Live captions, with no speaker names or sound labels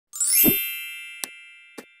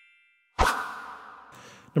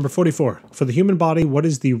Number 44. For the human body, what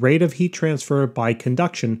is the rate of heat transfer by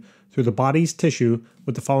conduction through the body's tissue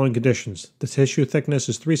with the following conditions? The tissue thickness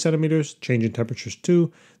is 3 centimeters, change in temperature is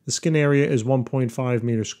 2, the skin area is 1.5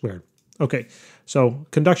 meters squared. Okay, so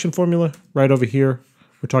conduction formula right over here.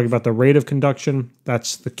 We're talking about the rate of conduction.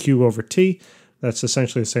 That's the Q over T. That's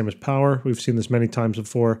essentially the same as power. We've seen this many times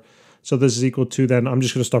before. So this is equal to, then I'm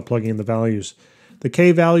just going to start plugging in the values. The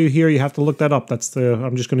K value here, you have to look that up.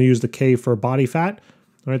 I'm just going to use the K for body fat.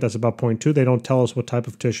 All right, that's about 0.2. They don't tell us what type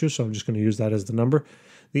of tissue, so I'm just going to use that as the number.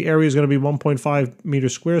 The area is going to be 1.5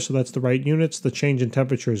 meters square, so that's the right units. The change in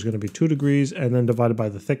temperature is going to be 2 degrees, and then divided by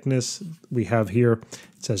the thickness we have here,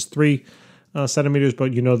 it says 3 centimeters,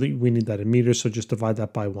 but you know that we need that in meters, so just divide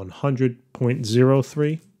that by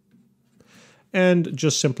 100.03, and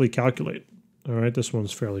just simply calculate. All right, this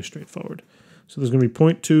one's fairly straightforward. So there's going to be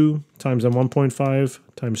 0.2 times then 1.5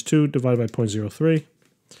 times 2 divided by 0.03.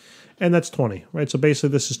 And that's 20, right? So basically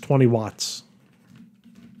this is 20 watts.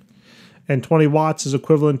 And 20 watts is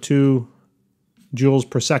equivalent to joules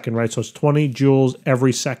per second, right? So it's 20 joules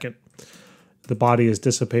every second. The body is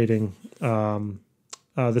dissipating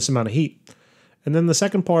this amount of heat. And then the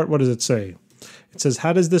second part, what does it say? It says,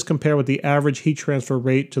 how does this compare with the average heat transfer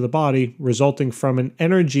rate to the body resulting from an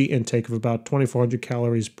energy intake of about 2,400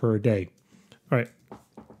 calories per day? All right.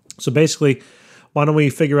 So basically, why don't we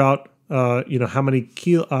figure out how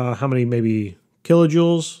many maybe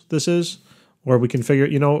kilojoules this is, or we can figure,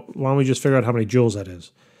 why don't we just figure out how many joules that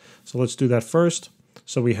is? So let's do that first.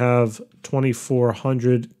 So we have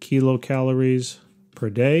 2,400 kilocalories per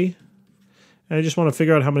day. And I just want to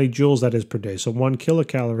figure out how many joules that is per day. So 1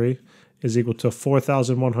 kilocalorie is equal to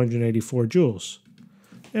 4,184 joules.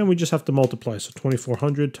 And we just have to multiply. So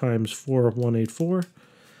 2,400 times 4,184.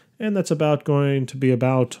 And that's going to be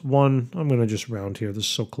about 1. I'm going to just round here. This is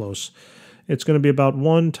so close. It's going to be about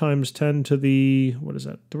 1 times 10 to the,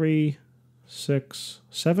 3, 6,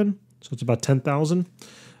 7. So it's about 10,000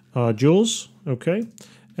 joules. Okay.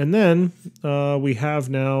 And then we have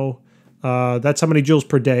now, that's how many joules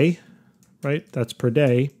per day, right? That's per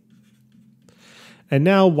day. And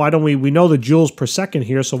now why don't we know the joules per second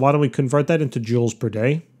here, so why don't we convert that into joules per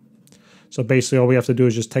day? So basically all we have to do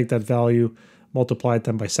is just take that value, multiply it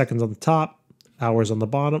then by seconds on the top, hours on the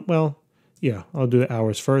bottom. Well, yeah, I'll do the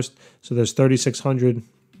hours first. So there's 3,600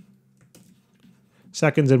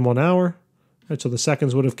 seconds in 1 hour. Right, so the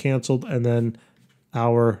seconds would have canceled, and then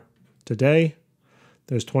hour to day.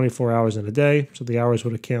 There's 24 hours in a day, so the hours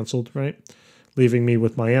would have canceled, right? Leaving me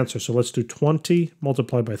with my answer. So let's do 20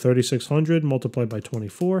 multiplied by 3,600 multiplied by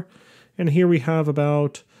 24. And here we have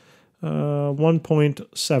about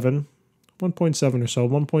 1.7 or so.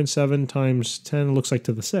 1.7 times 10 looks like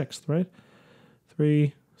to the sixth, right?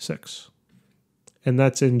 3, 6. And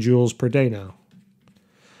that's in joules per day now.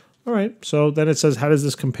 All right, so then it says, how does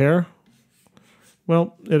this compare?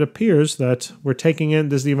 Well, it appears that we're taking in,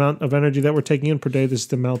 this is the amount of energy that we're taking in per day. This is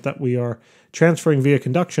the amount that we are transferring via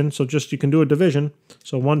conduction. So just, you can do a division.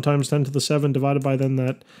 So 1 times 10 to the 7 divided by then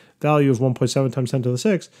that value of 1.7 times 10 to the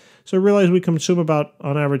 6. So realize we consume about,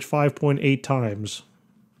 on average, 5.8 times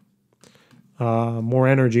more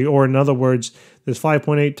energy. Or in other words, there's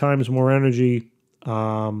 5.8 times more energy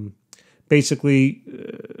basically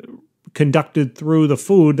conducted through the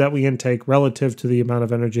food that we intake relative to the amount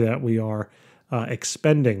of energy that we are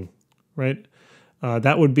expending, right?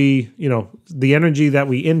 That would be, the energy that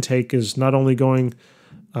we intake is not only going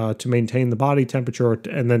to maintain the body temperature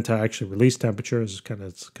and then to actually release temperature. It's kind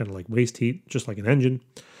of like waste heat, just like an engine.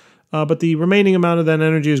 But the remaining amount of that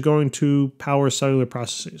energy is going to power cellular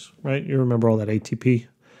processes, right? You remember all that ATP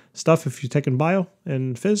stuff if you're taking bio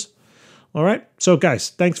and phys. All right. So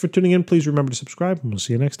guys, thanks for tuning in. Please remember to subscribe, and we'll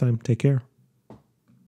see you next time. Take care.